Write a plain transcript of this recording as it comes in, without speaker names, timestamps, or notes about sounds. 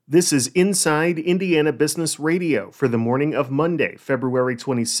This is Inside Indiana Business Radio for the morning of Monday, February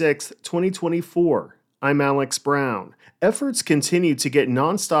 26, 2024. I'm Alex Brown. Efforts continue to get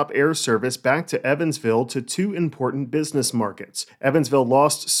nonstop air service back to Evansville to two important business markets. Evansville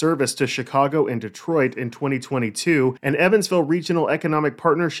lost service to Chicago and Detroit in 2022, and Evansville Regional Economic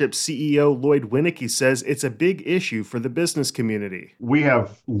Partnership CEO Lloyd Winnicky says it's a big issue for the business community. We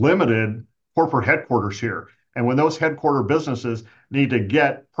have limited corporate headquarters here. And when those headquarter businesses need to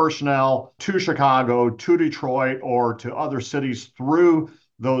get personnel to Chicago, to Detroit, or to other cities through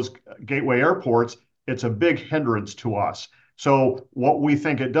those gateway airports, it's a big hindrance to us. So what we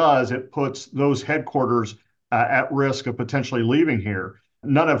think it does, it puts those headquarters at risk of potentially leaving here.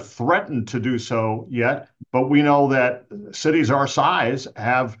 None have threatened to do so yet, but we know that cities our size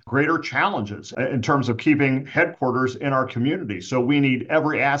have greater challenges in terms of keeping headquarters in our community. So we need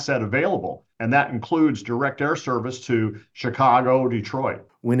every asset available, and that includes direct air service to Chicago, Detroit.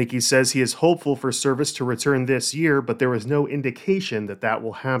 Winnicky says he is hopeful for service to return this year, but there is no indication that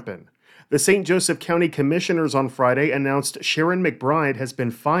will happen. The St. Joseph County Commissioners on Friday announced Sharon McBride has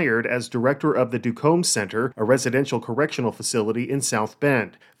been fired as director of the Ducombe Center, a residential correctional facility in South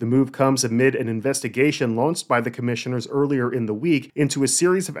Bend. The move comes amid an investigation launched by the commissioners earlier in the week into a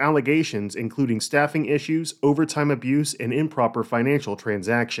series of allegations including staffing issues, overtime abuse, and improper financial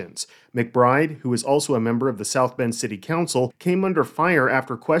transactions. McBride, who is also a member of the South Bend City Council, came under fire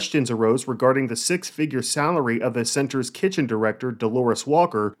after questions arose regarding the six-figure salary of the center's kitchen director, Dolores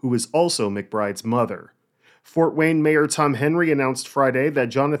Walker, who is also McBride's mother. Fort Wayne Mayor Tom Henry announced Friday that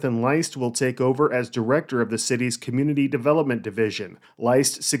Jonathan Leist will take over as director of the city's Community Development Division.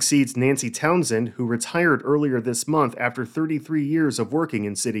 Leist succeeds Nancy Townsend, who retired earlier this month after 33 years of working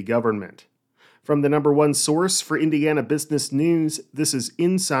in city government. From the number one source for Indiana business news, this is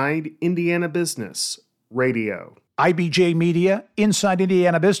Inside Indiana Business Radio. IBJ Media, Inside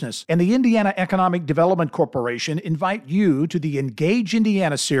Indiana Business, and the Indiana Economic Development Corporation invite you to the Engage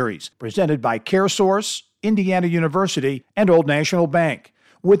Indiana series, presented by CareSource, Indiana University, and Old National Bank.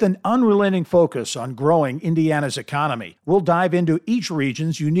 With an unrelenting focus on growing Indiana's economy, we'll dive into each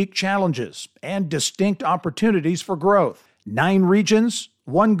region's unique challenges and distinct opportunities for growth. 9 regions,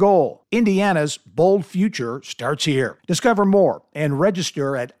 one goal. Indiana's bold future starts here. Discover more and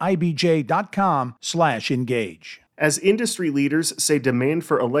register at ibj.com/engage. As industry leaders say demand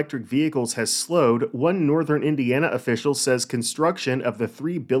for electric vehicles has slowed, one northern Indiana official says construction of the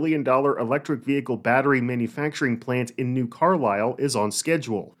 $3 billion electric vehicle battery manufacturing plant in New Carlisle is on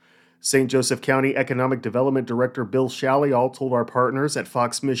schedule. St. Joseph County Economic Development Director Bill Shalial told our partners at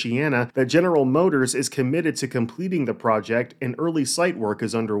Fox Michiana that General Motors is committed to completing the project and early site work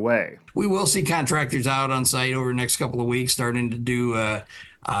is underway. We will see contractors out on site over the next couple of weeks starting to do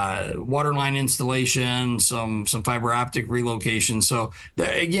water line installation, some fiber optic relocation. So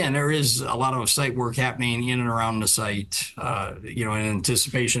again, there is a lot of site work happening in and around the site, in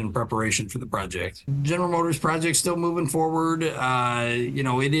anticipation and preparation for the project. General Motors project still moving forward.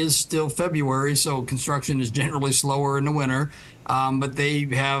 It is still February, so construction is generally slower in the winter, but they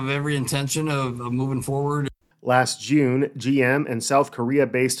have every intention of moving forward. Last June, GM and South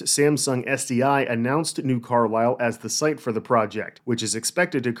Korea-based Samsung SDI announced New Carlisle as the site for the project, which is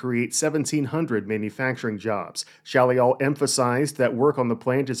expected to create 1,700 manufacturing jobs. Shalial emphasized that work on the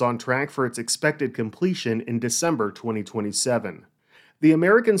plant is on track for its expected completion in December 2027. The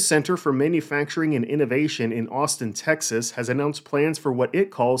American Center for Manufacturing and Innovation in Austin, Texas, has announced plans for what it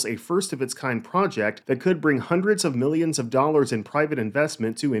calls a first-of-its-kind project that could bring hundreds of millions of dollars in private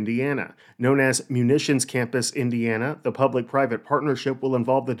investment to Indiana. Known as Munitions Campus Indiana, the public-private partnership will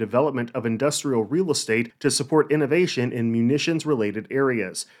involve the development of industrial real estate to support innovation in munitions-related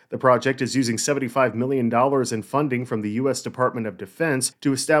areas. The project is using $75 million in funding from the U.S. Department of Defense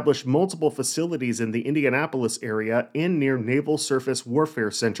to establish multiple facilities in the Indianapolis area and near Naval Surface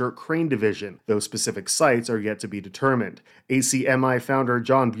Warfare Center Crane Division, though specific sites are yet to be determined. ACMI founder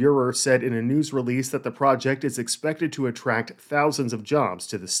John Buehrer said in a news release that the project is expected to attract thousands of jobs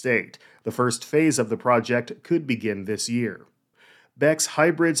to the state. The first phase of the project could begin this year. Beck's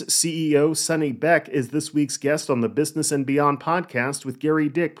Hybrids CEO Sonny Beck is this week's guest on the Business and Beyond podcast with Gary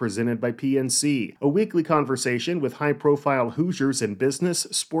Dick, presented by PNC, a weekly conversation with high-profile Hoosiers in business,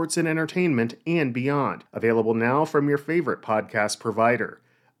 sports, and entertainment, and beyond. Available now from your favorite podcast provider.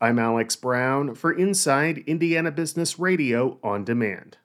 I'm Alex Brown for Inside Indiana Business Radio on Demand.